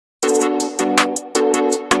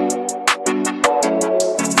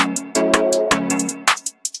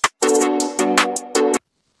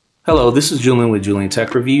Hello, this is Julian with Julian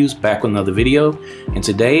Tech Reviews, back with another video, and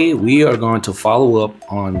today we are going to follow up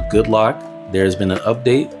on goodlock. There's been an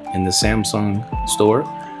update in the Samsung store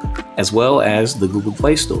as well as the Google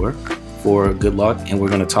Play Store for goodlock, and we're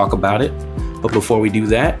going to talk about it. But before we do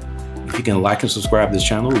that, if you can like and subscribe to this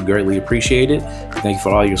channel, we greatly appreciate it. Thank you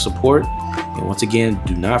for all your support, and once again,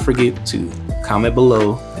 do not forget to comment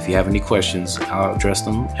below if you have any questions. I'll address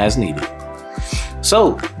them as needed.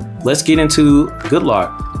 So let's get into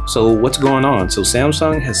goodlock. So what's going on? So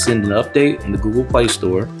Samsung has sent an update in the Google Play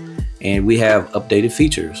Store, and we have updated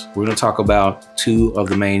features. We're going to talk about two of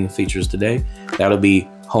the main features today. That'll be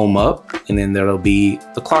Home Up, and then there'll be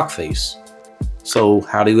the clock face. So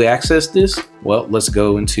how do we access this? Well, let's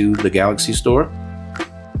go into the Galaxy Store,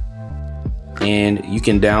 and you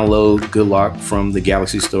can download goodlock from the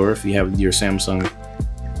Galaxy Store if you have your Samsung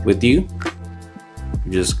with you.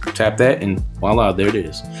 You just tap that and voila, there it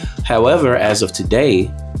is. However, as of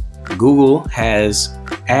today, Google has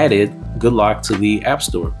added goodlock to the App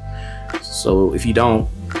Store. So if you don't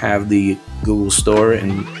have the Google Store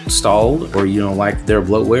installed, or you don't like their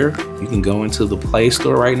bloatware, you can go into the Play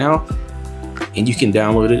Store right now and you can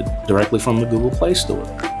download it directly from the Google Play Store.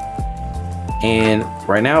 And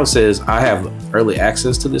right now it says I have early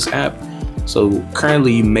access to this app. So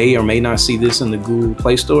currently you may or may not see this in the Google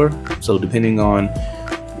Play Store. So depending on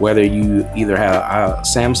whether you either have a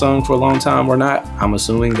Samsung for a long time or not, I'm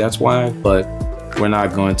assuming that's why, but we're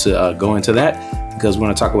not going to go into that because we're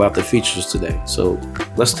going to talk about the features today. So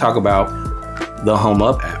let's talk about the Home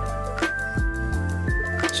Up app.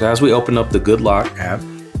 So as we open up the goodlock app,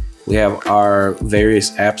 we have our various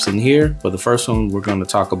apps in here, but the first one we're going to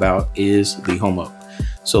talk about is the Home Up.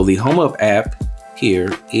 So the Home Up app here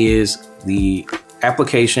is the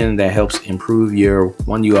application that helps improve your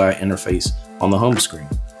One UI interface on the home screen.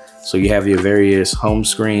 So you have your various home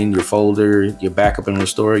screen, your folder, your backup and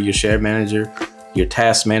restore, your shared manager, your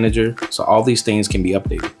task manager. So all these things can be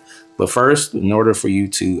updated. But first, in order for you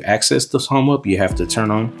to access this Home Up, you have to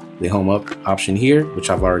turn on the Home Up option here,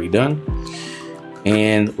 which I've already done.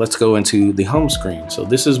 And let's go into the home screen. So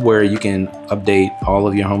this is where you can update all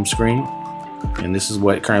of your home screen. And this is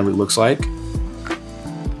what it currently looks like.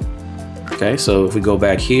 Okay, so if we go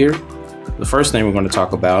back here, the first thing we're going to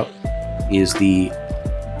talk about is the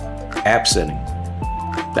app setting,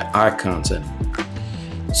 the icon setting.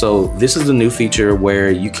 So this is the new feature where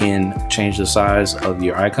you can change the size of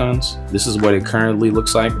your icons. This is what it currently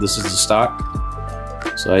looks like. This is the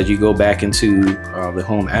stock. So as you go back into the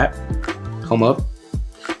Home app, Home Up,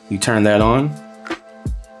 you turn that on,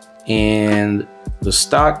 and the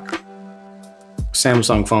stock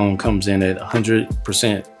Samsung phone comes in at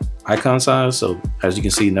 100% icon size. So as you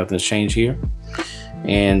can see, nothing's changed here.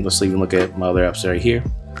 And let's even look at my other apps right here.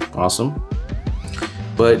 Awesome.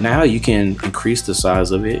 But now you can increase the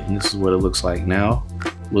size of it, and this is what it looks like now.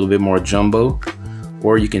 A little bit more jumbo,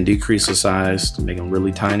 or you can decrease the size to make them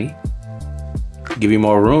really tiny, give you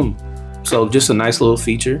more room. So just a nice little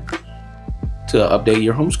feature to update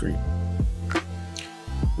your home screen.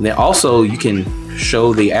 And then also you can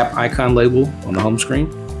show the app icon label on the home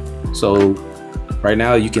screen. So right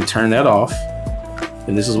now you can turn that off,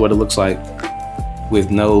 and this is what it looks like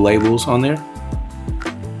with no labels on there.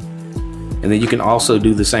 And then you can also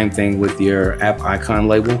do the same thing with your app icon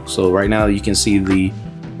label. So right now you can see the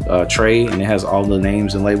tray, and it has all the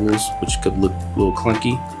names and labels, which could look a little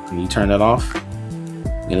clunky. And you turn that off,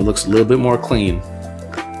 and it looks a little bit more clean.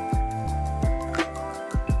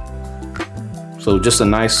 So just a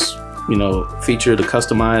nice, feature to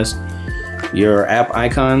customize your app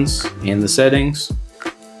icons in the settings.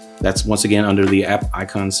 That's once again under the app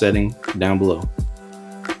icon setting down below.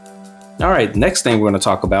 All right, next thing we're going to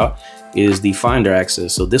talk about is the Finder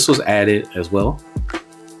access. So this was added as well.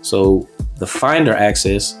 So the Finder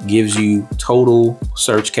access gives you total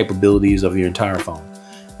search capabilities of your entire phone.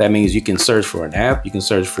 That means you can search for an app, you can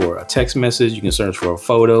search for a text message, you can search for a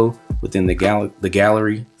photo within the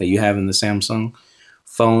gallery that you have in the Samsung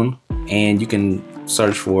phone, and you can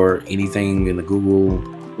search for anything in the Google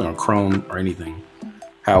or Chrome or anything.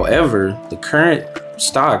 However, the current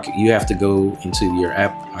stock, you have to go into your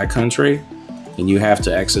app icon tray and you have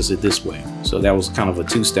to access it this way. So that was kind of a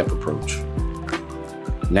two-step approach.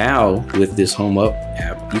 Now with this Home Up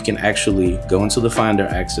app, you can actually go into the Finder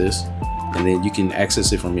access, and then you can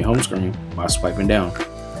access it from your home screen by swiping down.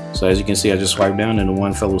 So as you can see, I just swiped down, and in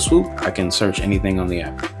one fellow swoop, I can search anything on the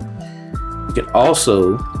app. You can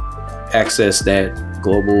also access that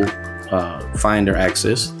global Finder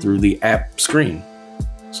access through the app screen.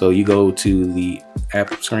 So you go to the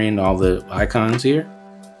app screen, all the icons here.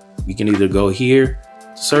 You can either go here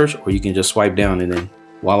to search, or you can just swipe down and then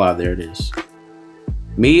voila, there it is.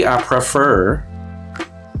 Me, I prefer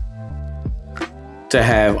to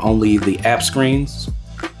have only the app screens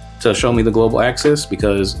to show me the global access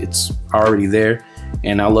because it's already there.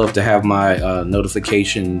 And I love to have my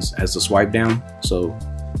notifications as a swipe down. So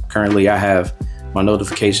currently I have my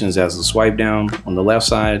notifications as a swipe down on the left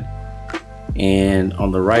side, and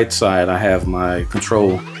on the right side I have my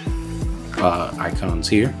control icons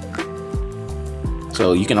here.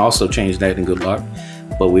 So you can also change that in goodlock,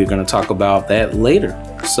 but we're going to talk about that later.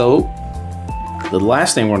 So the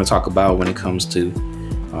last thing we're going to talk about when it comes to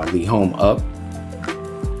the home up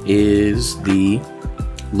is the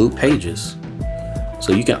loop pages.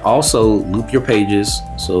 So you can also loop your pages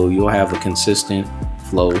so you'll have a consistent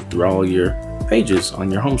flow through all your pages on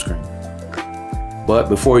your home screen. But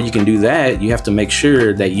before you can do that, you have to make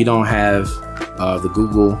sure that you don't have the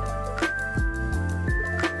Google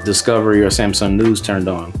Discovery or Samsung News turned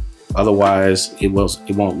on. Otherwise, it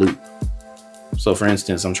won't loop. So for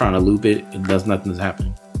instance, I'm trying to loop it, nothing's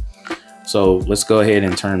happening. So let's go ahead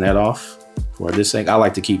and turn that off for this thing. I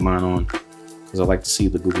like to keep mine on because I like to see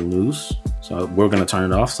the Google News. So we're going to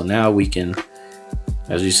turn it off. So now we can,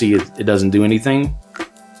 as you see, it doesn't do anything.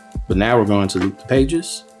 But now we're going to loop the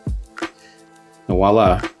pages. And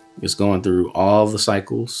voila, it's going through all the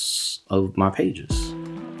cycles of my pages.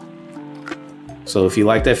 So if you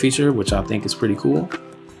like that feature, which I think is pretty cool,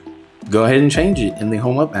 go ahead and change it in the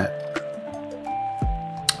Home Up app.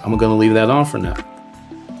 I'm going to leave that on for now.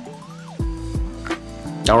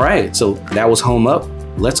 All right, so that was Home Up.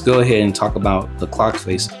 Let's go ahead and talk about the clock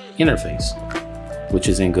face interface, which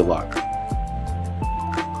is in goodlock.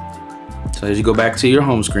 So as you go back to your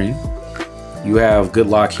home screen, you have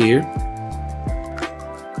goodlock here.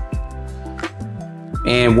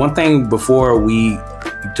 And one thing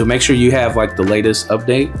to make sure you have like the latest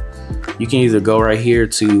update, you can either go right here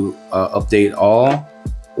to update all,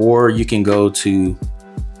 or you can go to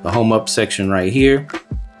the Home Up section right here.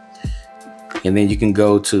 And then you can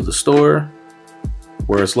go to the store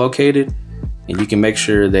where it's located, and you can make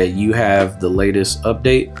sure that you have the latest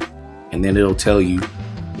update, and then it'll tell you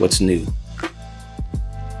what's new.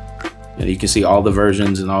 And you can see all the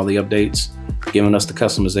versions and all the updates, giving us the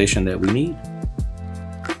customization that we need.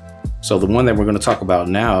 So the one that we're going to talk about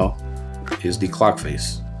now is the clock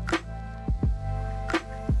face.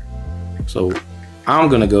 So I'm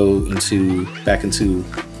going to go back into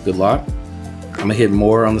goodlock. I'm going to hit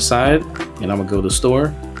more on the side, and I'm going to go to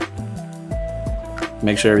store.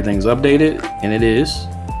 Make sure everything's updated, and it is.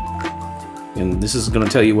 And this is going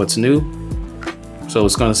to tell you what's new. So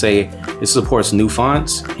it's going to say it supports new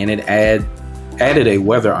fonts, and it added a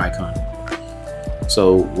weather icon.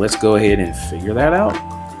 So let's go ahead and figure that out.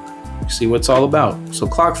 See what it's all about. So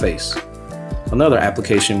clock face, another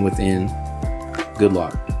application within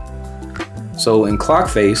goodlock. So in clock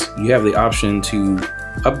face, you have the option to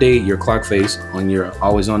update your clock face on your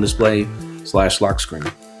always on display / lock screen.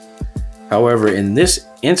 However, in this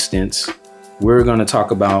instance, we're going to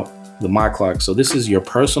talk about the My Clock. So this is your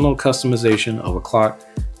personal customization of a clock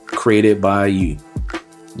created by you.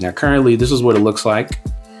 Now, currently, this is what it looks like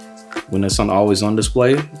when it's on always on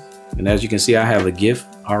display. And as you can see, I have a GIF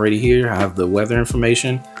already here. I have the weather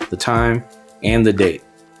information, the time, and the date.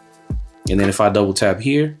 And then if I double tap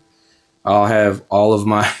here, I'll have all of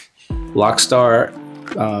my Lockstar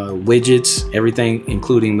widgets, everything,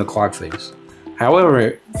 including the clock face.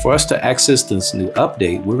 However, for us to access this new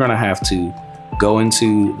update, we're gonna have to go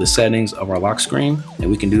into the settings of our lock screen, and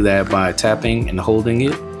we can do that by tapping and holding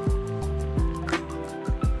it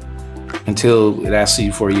until it asks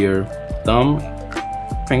you for your thumb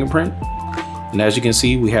fingerprint. And as you can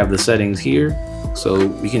see, we have the settings here, so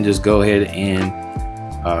we can just go ahead and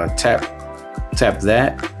tap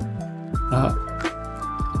that,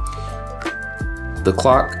 the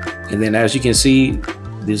clock, and then as you can see,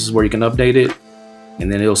 this is where you can update it,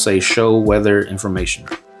 and then it'll say show weather information.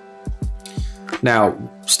 Now,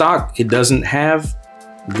 stock, it doesn't have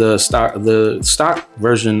the stock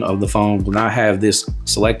version of the phone will not have this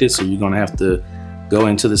selected, so you're gonna have to go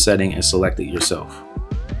into the setting and select it yourself.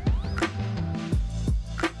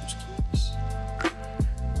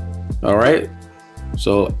 All right,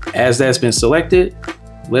 so as that's been selected,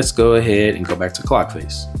 let's go ahead and go back to clock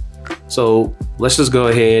face. So let's just go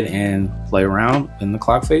ahead and play around in the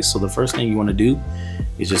clock face. So the first thing you want to do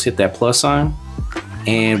is just hit that plus sign,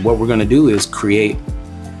 and what we're going to do is create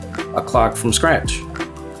a clock from scratch.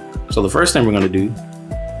 So the first thing we're going to do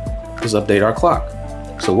is update our clock.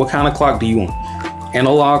 So what kind of clock do you want?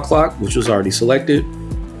 Analog clock, which was already selected.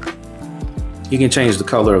 You can change the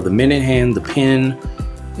color of the minute hand, the pin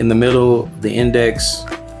in the middle, the index,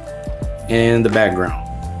 and the background.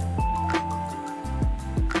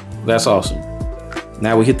 That's awesome.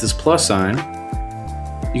 Now we hit this plus sign.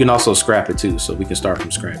 You can also scrap it too, so we can start from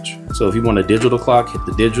scratch. So if you want a digital clock, hit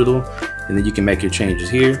the digital, and then you can make your changes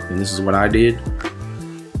here. And this is what I did.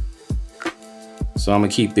 So I'm gonna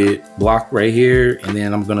keep it blocked right here, and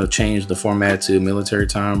then I'm gonna change the format to military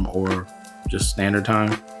time or just standard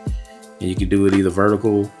time. And you can do it either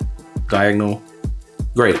vertical, diagonal.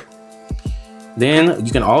 Great. Then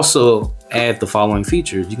you can also add the following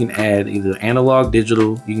features. You can add either analog,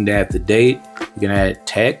 digital, you can add the date, you can add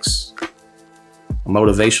text,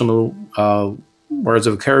 motivational words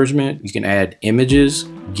of encouragement, you can add images,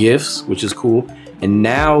 GIFs, which is cool. And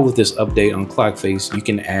now with this update on clock face, you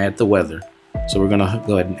can add the weather. So we're gonna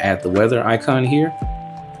go ahead and add the weather icon here.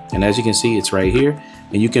 And as you can see, it's right here.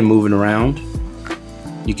 And you can move it around.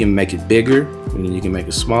 You can make it bigger, and then you can make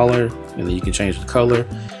it smaller, and then you can change the color.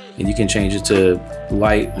 And you can change it to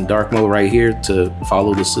light and dark mode right here to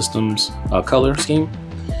follow the system's color scheme.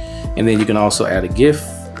 And then you can also add a GIF.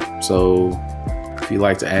 So if you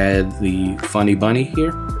like to add the funny bunny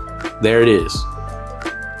here, there it is.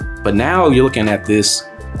 But now you're looking at this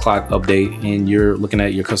clock update and you're looking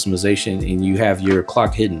at your customization and you have your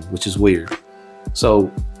clock hidden, which is weird.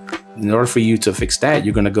 So in order for you to fix that,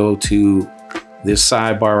 you're going to go to this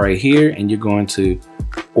sidebar right here and you're going to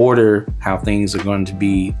order how things are going to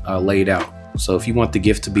be laid out. So if you want the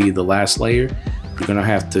GIF to be the last layer, you're going to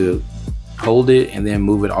have to hold it and then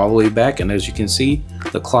move it all the way back. And as you can see,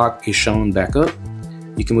 the clock is shown back up.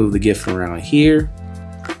 You can move the GIF around here,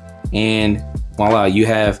 and voila, you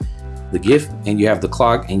have the GIF and you have the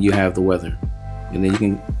clock and you have the weather. And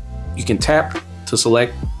then you can tap to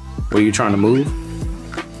select where you're trying to move.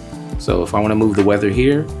 So if I want to move the weather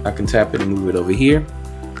here, I can tap it and move it over here.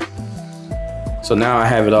 So now I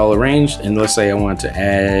have it all arranged, and let's say I want to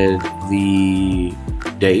add the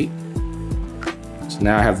date. So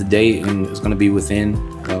now I have the date and it's going to be within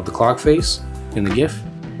the clock face in the GIF.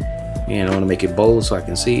 And I want to make it bold so I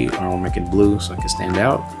can see, or I want to make it blue so I can stand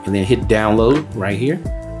out. And then hit download right here.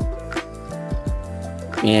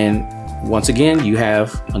 And once again, you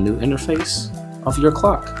have a new interface of your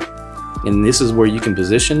clock. And this is where you can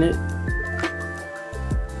position it.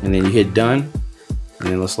 And then you hit done. And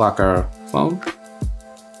then let's lock our phone.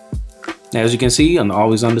 Now, as you can see on the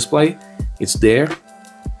always on display, it's there.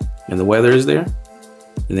 And the weather is there.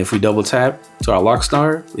 And if we double tap to our lock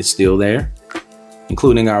star, it's still there,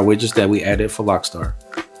 including our widgets that we added for Lockstar.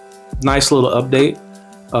 Nice little update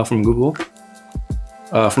from Google,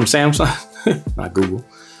 from Samsung, not Google.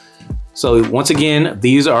 So once again,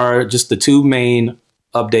 these are just the two main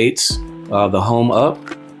updates, the home up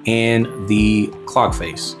and the clock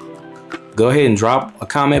face. Go ahead and drop a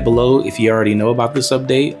comment below if you already know about this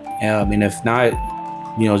update. And if not,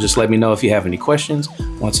 just let me know if you have any questions.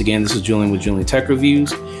 Once again, this is Julian with Julian Tech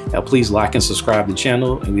Reviews. Please like and subscribe to the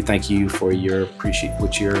channel, and we thank you for your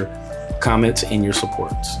comments and your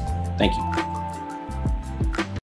support. Thank you.